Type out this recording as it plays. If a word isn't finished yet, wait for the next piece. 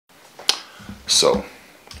So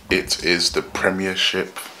it is the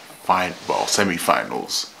Premiership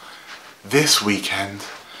semi-finals this weekend,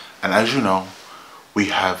 and as you know, we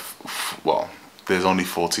have, well, there's only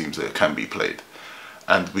 4 teams that can be played,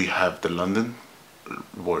 and we have the London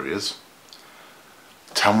Warriors,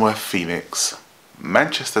 Tamworth Phoenix,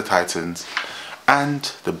 Manchester Titans,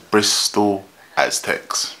 and the Bristol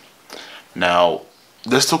Aztecs. Now,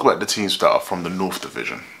 let's talk about the teams that are from the North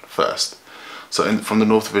Division first. So from the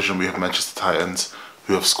North Division, we have Manchester Titans,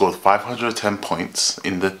 who have scored 510 points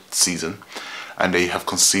in the season, and they have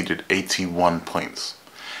conceded 81 points,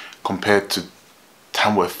 compared to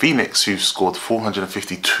Tamworth Phoenix, who scored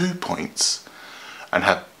 452 points and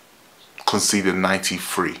have conceded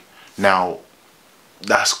 93. Now,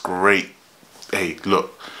 that's great. Hey,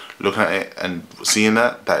 looking at it and seeing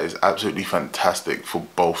that is absolutely fantastic for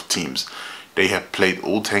both teams. They have played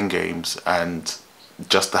all 10 games, and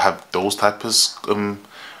just to have those types of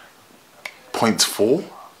points for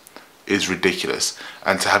is ridiculous.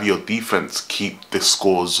 And to have your defense keep the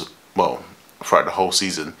scores, well, throughout the whole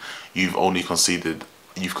season, you've conceded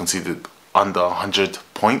under 100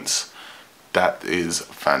 points. That is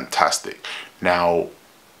fantastic. Now,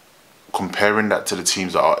 comparing that to the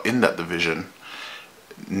teams that are in that division,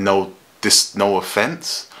 no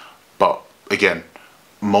offense, but again,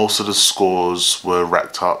 most of the scores were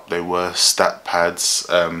racked up. They were stat pads.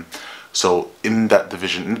 So in that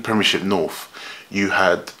division, in the Premiership North, you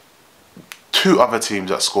had 2 other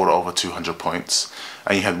teams that scored over 200 points,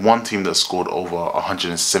 and you had 1 team that scored over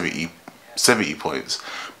 170 points.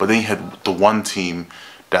 But then you had the 1 team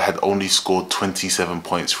that had only scored 27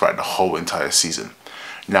 points throughout the whole entire season.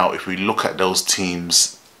 Now, if we look at those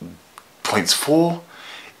teams' points for,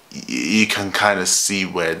 you can kind of see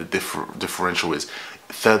where the differential is.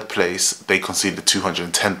 3rd place, they conceded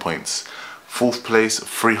 210 points. 4th place,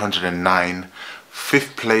 309.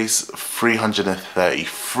 5th place,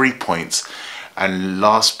 333 points, and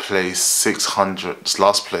last place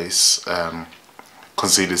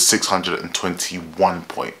conceded 621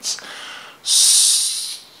 points.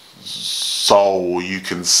 So you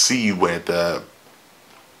can see where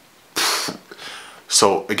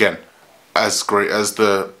so again, as great as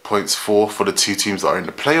the points for the 2 teams that are in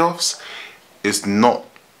the playoffs, is not,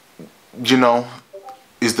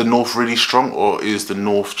 is the North really strong, or is the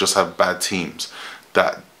North just have bad teams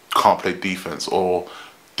that can't play defense, or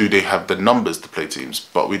do they have the numbers to play teams?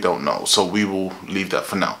 But we don't know, so we will leave that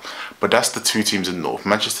for now. But that's the 2 teams in the North,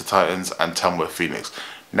 Manchester Titans and Tamworth Phoenix.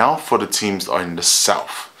 Now for the teams that are in the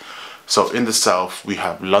South. So in the South, we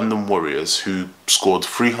have London Warriors, who scored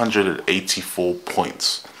 384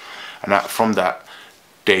 points. And from that,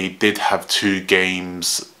 they did have 2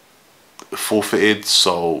 games forfeited,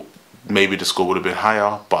 so maybe the score would have been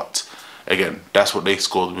higher. But again, that's what they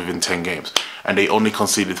scored within 10 games. And they only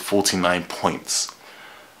conceded 49 points.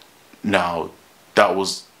 Now, that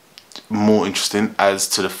was more interesting as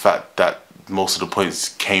to the fact that most of the points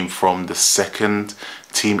came from the 2nd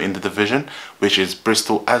team in the division, which is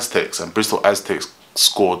Bristol Aztecs. And Bristol Aztecs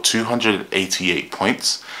scored 288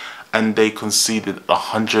 points, and they conceded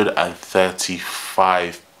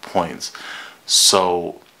 135 points.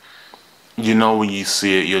 So, when you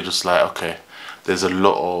see it, you're just like, okay, there's a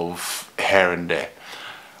lot of here and there.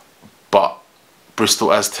 But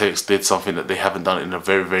Bristol Aztecs did something that they haven't done in a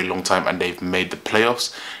very, very long time, and they've made the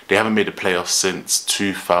playoffs. They haven't made the playoffs since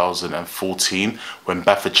 2014, when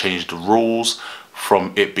Baffert changed the rules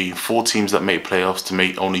from it being 4 teams that made playoffs to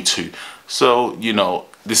make only 2. So,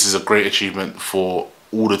 this is a great achievement for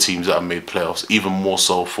all the teams that have made playoffs, even more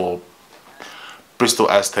so for Bristol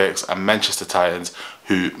Aztecs and Manchester Titans,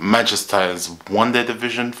 who Manchester Titans won their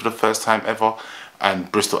division for the first time ever,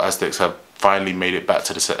 and Bristol Aztecs have finally made it back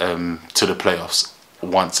to the playoffs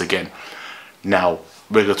once again. Now,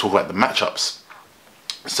 we're going to talk about the matchups.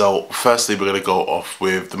 So, firstly, we're going to go off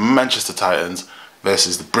with the Manchester Titans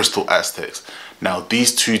versus the Bristol Aztecs. Now,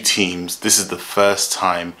 these 2 teams, this is the first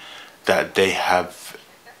time that they have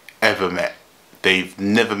ever met. They've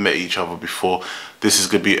never met each other before. This is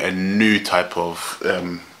going to be a new type of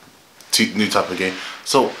game.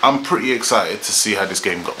 So I'm pretty excited to see how this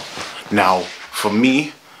game goes. Now, for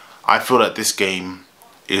me, I feel that this game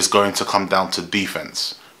is going to come down to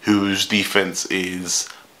defense. Whose defense is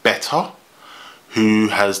better? Who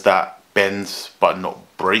has that bend but not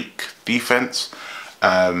break defense?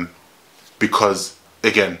 Because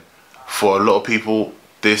again, for a lot of people,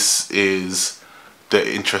 this is the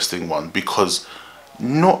interesting one, because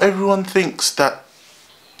not everyone thinks that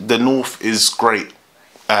the North is great.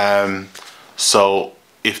 So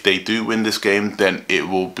if they do win this game, then it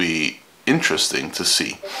will be interesting to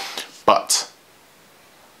see. But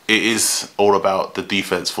it is all about the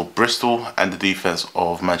defense for Bristol and the defense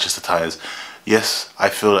of Manchester Tires. Yes, I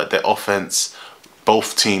feel that their offense,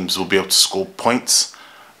 both teams will be able to score points.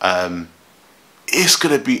 It's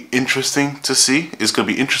going to be interesting to see. It's going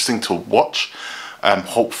to be interesting to watch.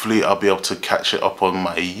 Hopefully I'll be able to catch it up on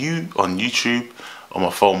YouTube on my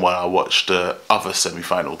phone while I watch the other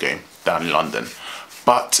semi-final game down in London.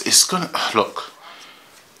 But it's gonna look.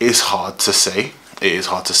 It's hard to say. It is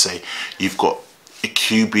hard to say. You've got a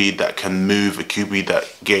QB that can move, a QB that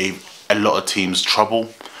gave a lot of teams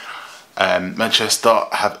trouble. Manchester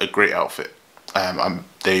have a great outfit.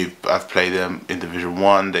 I've played them in Division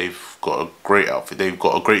 1. They've got a great outfit. They've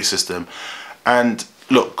got a great system. And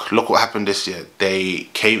look what happened this year. They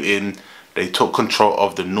came in, they took control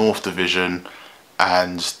of the North Division,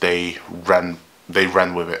 and they ran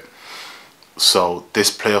with it. So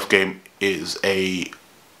this playoff game is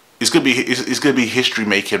it's gonna be history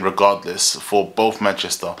making regardless for both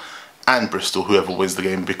Manchester and Bristol, whoever wins the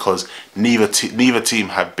game, because neither team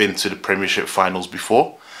have been to the Premiership finals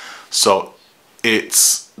before. So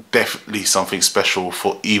it's definitely something special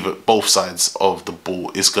for both sides of the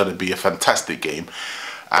ball. It's going to be a fantastic game,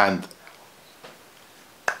 and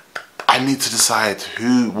I need to decide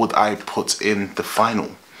who would I put in the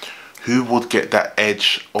final. Who would get that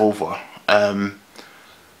edge over?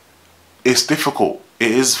 It's difficult.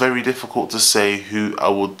 It is very difficult to say who I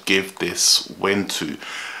would give this win to.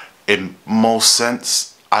 In most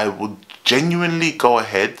sense, I would genuinely go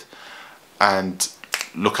ahead and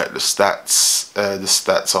look at the stats. The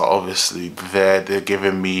stats are obviously there. They're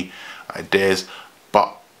giving me ideas,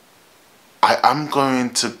 but I'm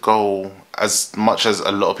going to go, as much as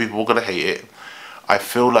a lot of people are going to hate it, I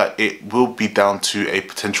feel like it will be down to a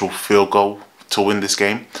potential field goal to win this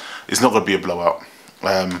game. It's not going to be a blowout.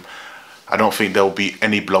 I don't think there will be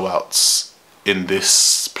any blowouts in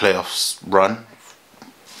this playoffs run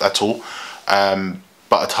at all.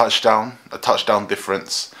 But a touchdown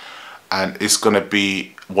difference, and it's going to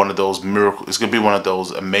be one of those miracles. It's going to be one of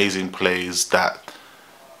those amazing plays that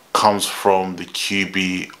comes from the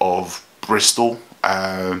QB of Bristol.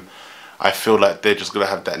 I feel like they're just going to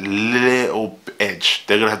have that little edge.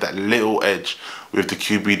 They're going to have that little edge with the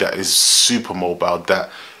QB that is super mobile, that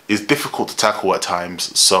is difficult to tackle at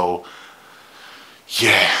times. So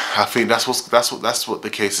yeah, I think that's what the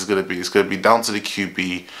case is going to be. It's going to be down to the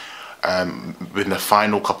QB in the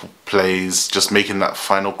final couple plays, just making that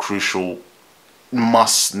final crucial,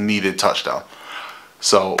 must needed touchdown.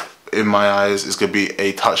 So in my eyes, it's going to be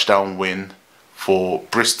a touchdown win for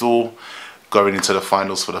Bristol, going into the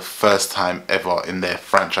finals for the first time ever in their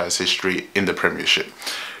franchise history in the Premiership.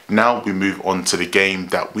 Now we move on to the game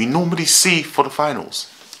that we normally see for the finals.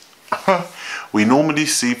 We've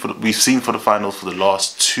seen for the finals for the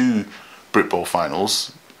last two Britball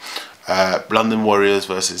Finals. London Warriors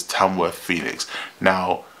versus Tamworth Phoenix.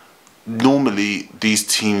 Now, normally these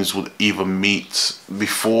teams would either meet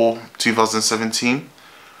before 2017,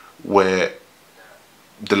 where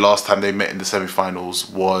the last time they met in the semi-finals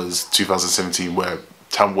was 2017, where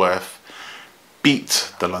Tamworth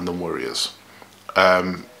beat the London Warriors.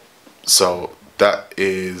 So that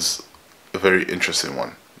is a very interesting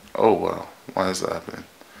one. Oh wow, why is that happening?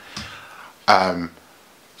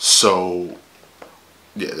 So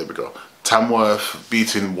yeah, there we go. Tamworth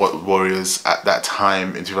beating Warriors at that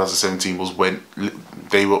time in 2017 was when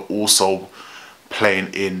they were also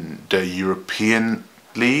playing in the European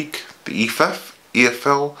League, the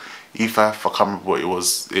EFL, I can't remember what it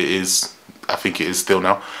was. I think it is still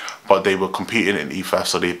now, but they were competing in EFF,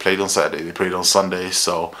 so they played on Saturday, they played on Sunday,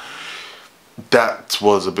 so that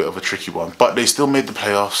was a bit of a tricky one. But they still made the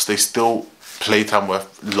playoffs. They still played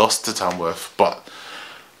Tamworth, lost to Tamworth, but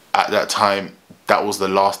at that time, that was the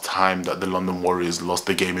last time that the London Warriors lost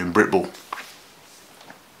the game in Britball.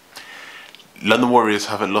 London Warriors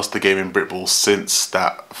haven't lost the game in Britball since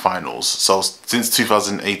that finals. So since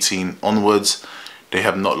 2018 onwards, they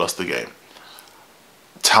have not lost the game.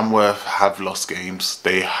 Tamworth have lost games.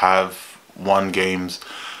 They have won games,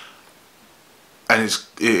 and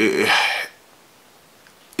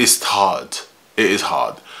it's hard. It is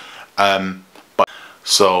hard. But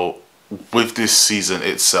so with this season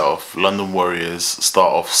itself, London Warriors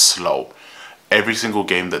start off slow. Every single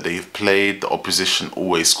game that they've played, the opposition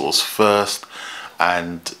always scores first,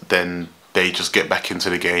 and then they just get back into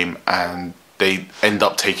the game and they end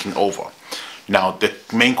up taking over. Now, the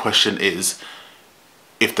main question is,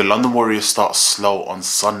 if the London Warriors start slow on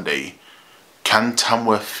Sunday, can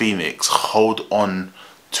Tamworth Phoenix hold on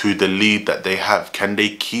to the lead that they have? Can they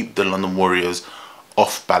keep the London Warriors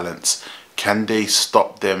off balance? Can they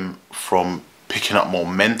stop them from picking up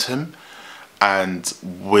momentum and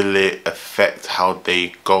will it affect how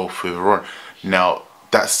they go through the run? Now,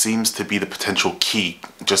 that seems to be the potential key.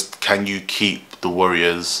 Just, can you keep the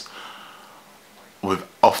Warriors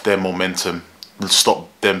off their momentum, stop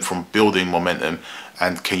them from building momentum,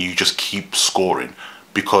 and can you just keep scoring?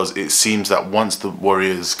 Because it seems that once the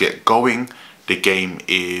Warriors get going, the game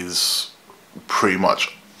is pretty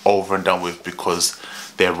much over and done with, because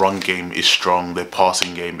their run game is strong, their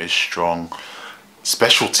passing game is strong,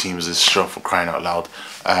 special teams is strong, for crying out loud.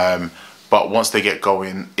 But once they get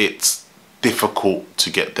going, it's difficult to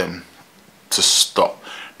get them to stop.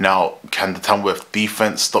 Now, can the Tamworth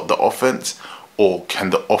defense stop the offense, or can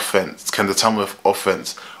the Tamworth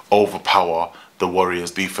offense overpower the Warriors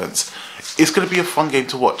defense? It's going to be a fun game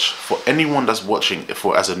to watch for anyone that's watching.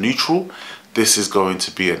 As a neutral, this is going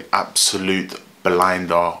to be an absolute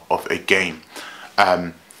blinder of a game.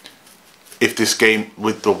 If this game,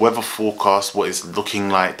 with the weather forecast, what it's looking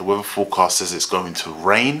like, the weather forecast says it's going to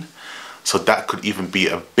rain, so that could even be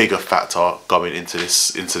a bigger factor going into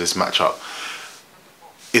this matchup.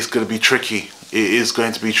 It's going to be tricky. It is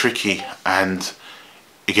going to be tricky, and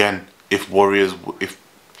again, if Warriors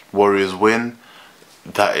win,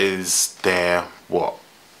 that is their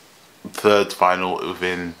third final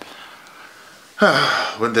within.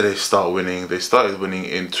 When did they start winning? They started winning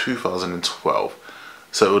in 2012.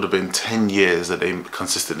 So it would have been 10 years that they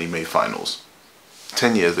consistently made finals.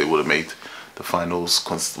 10 years they would have made the finals,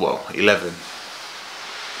 11.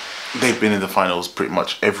 They've been in the finals pretty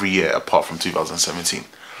much every year apart from 2017.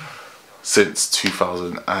 Since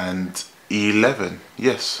 2011,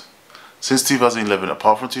 yes. Since 2011,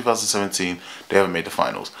 apart from 2017, they haven't made the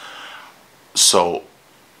finals. So,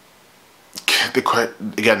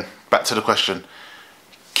 again, back to the question.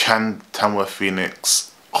 Can Tamworth Phoenix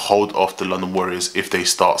hold off the London Warriors if they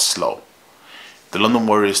start slow? The London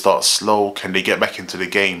Warriors start slow. Can they get back into the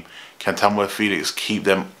game? Can Tamworth Phoenix keep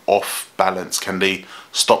them off balance? Can they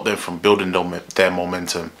stop them from building their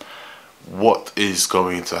momentum? What is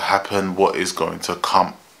going to happen? What is going to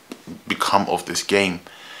become of this game?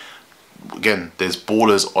 Again, there's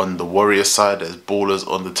ballers on the Warriors side, there's ballers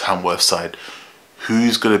on the Tamworth side.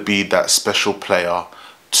 Who's going to be that special player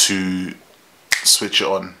to switch it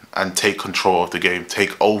on and take control of the game,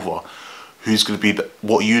 take over? Who's going to be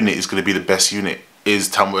what unit is going to be the best unit? Is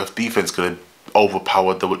Tamworth defense going to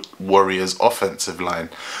overpower the Warriors offensive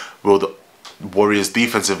line? Will the Warriors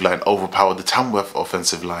defensive line overpower the Tamworth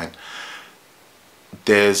offensive line?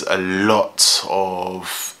 There's a lot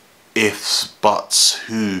of ifs, buts,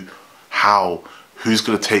 who, how, who's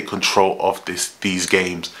going to take control of these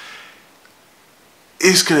games.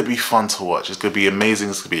 It's going to be fun to watch. It's going to be amazing.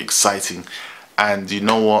 It's going to be exciting. And you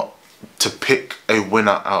know what? To pick a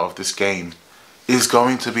winner out of this game is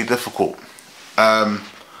going to be difficult.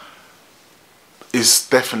 It's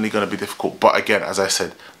definitely going to be difficult. But again, as I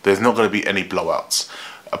said, there's not going to be any blowouts.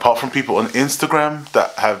 Apart from people on Instagram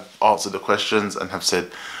that have answered the questions and have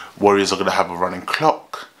said Warriors are going to have a running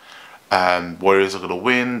clock, Warriors are going to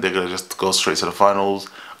win, they're going to just go straight to the finals.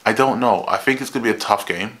 I don't know. I think it's going to be a tough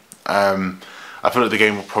game. I feel like the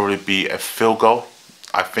game will probably be a field goal.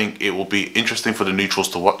 I think it will be interesting for the neutrals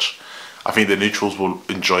to watch. I think the neutrals will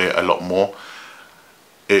enjoy it a lot more.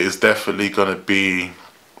 It is definitely going to be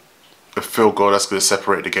a field goal that's going to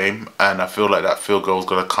separate the game, and I feel like that field goal is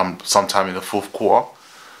going to come sometime in the fourth quarter.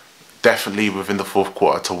 Definitely within the fourth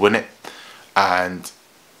quarter to win it. And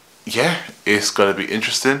yeah, it's going to be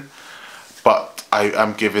interesting. But I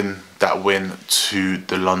am giving that win to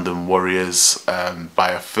the London Warriors by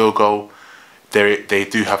a field goal. They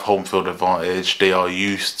do have home field advantage. They're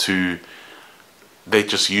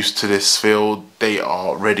just used to this field. They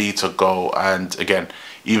are ready to go. And again,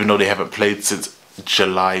 even though they haven't played since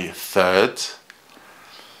July 3rd,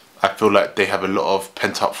 I feel like they have a lot of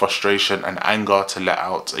pent-up frustration and anger to let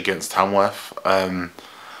out against Tamworth.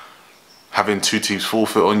 Having two teams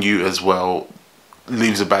forfeit on you as well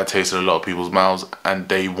leaves a bad taste in a lot of people's mouths, and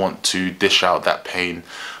they want to dish out that pain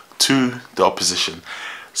to the opposition.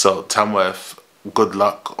 So Tamworth, good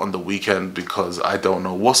luck on the weekend, because I don't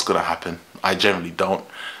know what's going to happen. I generally don't.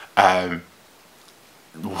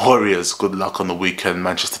 Warriors, good luck on the weekend.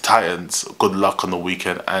 Manchester Titans, good luck on the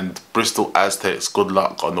weekend. And Bristol Aztecs, good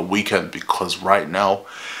luck on the weekend, because right now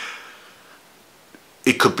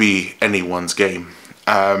it could be anyone's game.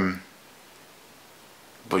 But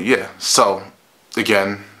yeah, so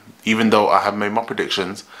again, even though I have made my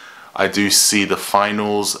predictions, I do see the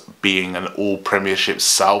finals being an all Premiership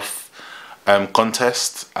South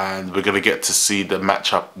contest, and we're going to get to see the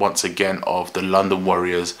matchup once again of the London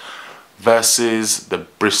Warriors versus the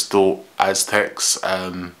Bristol Aztecs.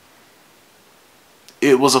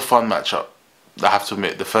 It was a fun matchup. I have to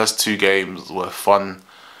admit, the first two games were fun.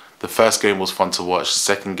 The first game was fun to watch. The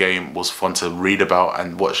second game was fun to read about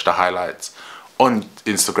and watch the highlights on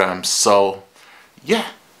Instagram. So yeah,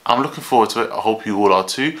 I'm looking forward to it. I hope you all are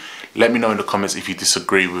too. Let me know in the comments if you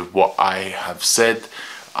disagree with what I have said.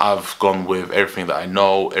 I've gone with everything that I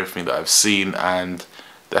know, everything that I've seen, and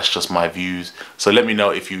that's just my views. So let me know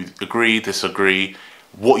if you agree, disagree,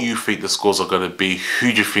 what you think the scores are going to be,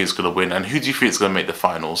 who do you think is going to win, and who do you think is going to make the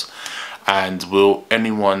finals. And will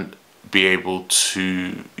anyone be able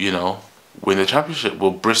to, you know, win the championship?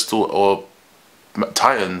 Will Bristol or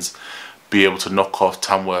Titans be able to knock off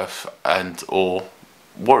Tamworth and or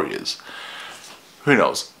Warriors? Who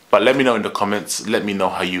knows? But let me know in the comments. Let me know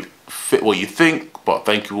how you fit, what you think. But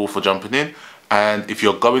thank you all for jumping in. And if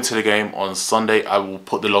you're going to the game on Sunday, I will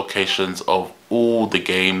put the locations of all the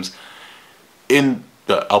games in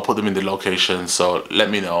the, I'll put them in the location. So let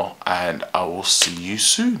me know, and I will see you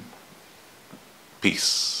soon.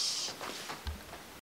 Peace.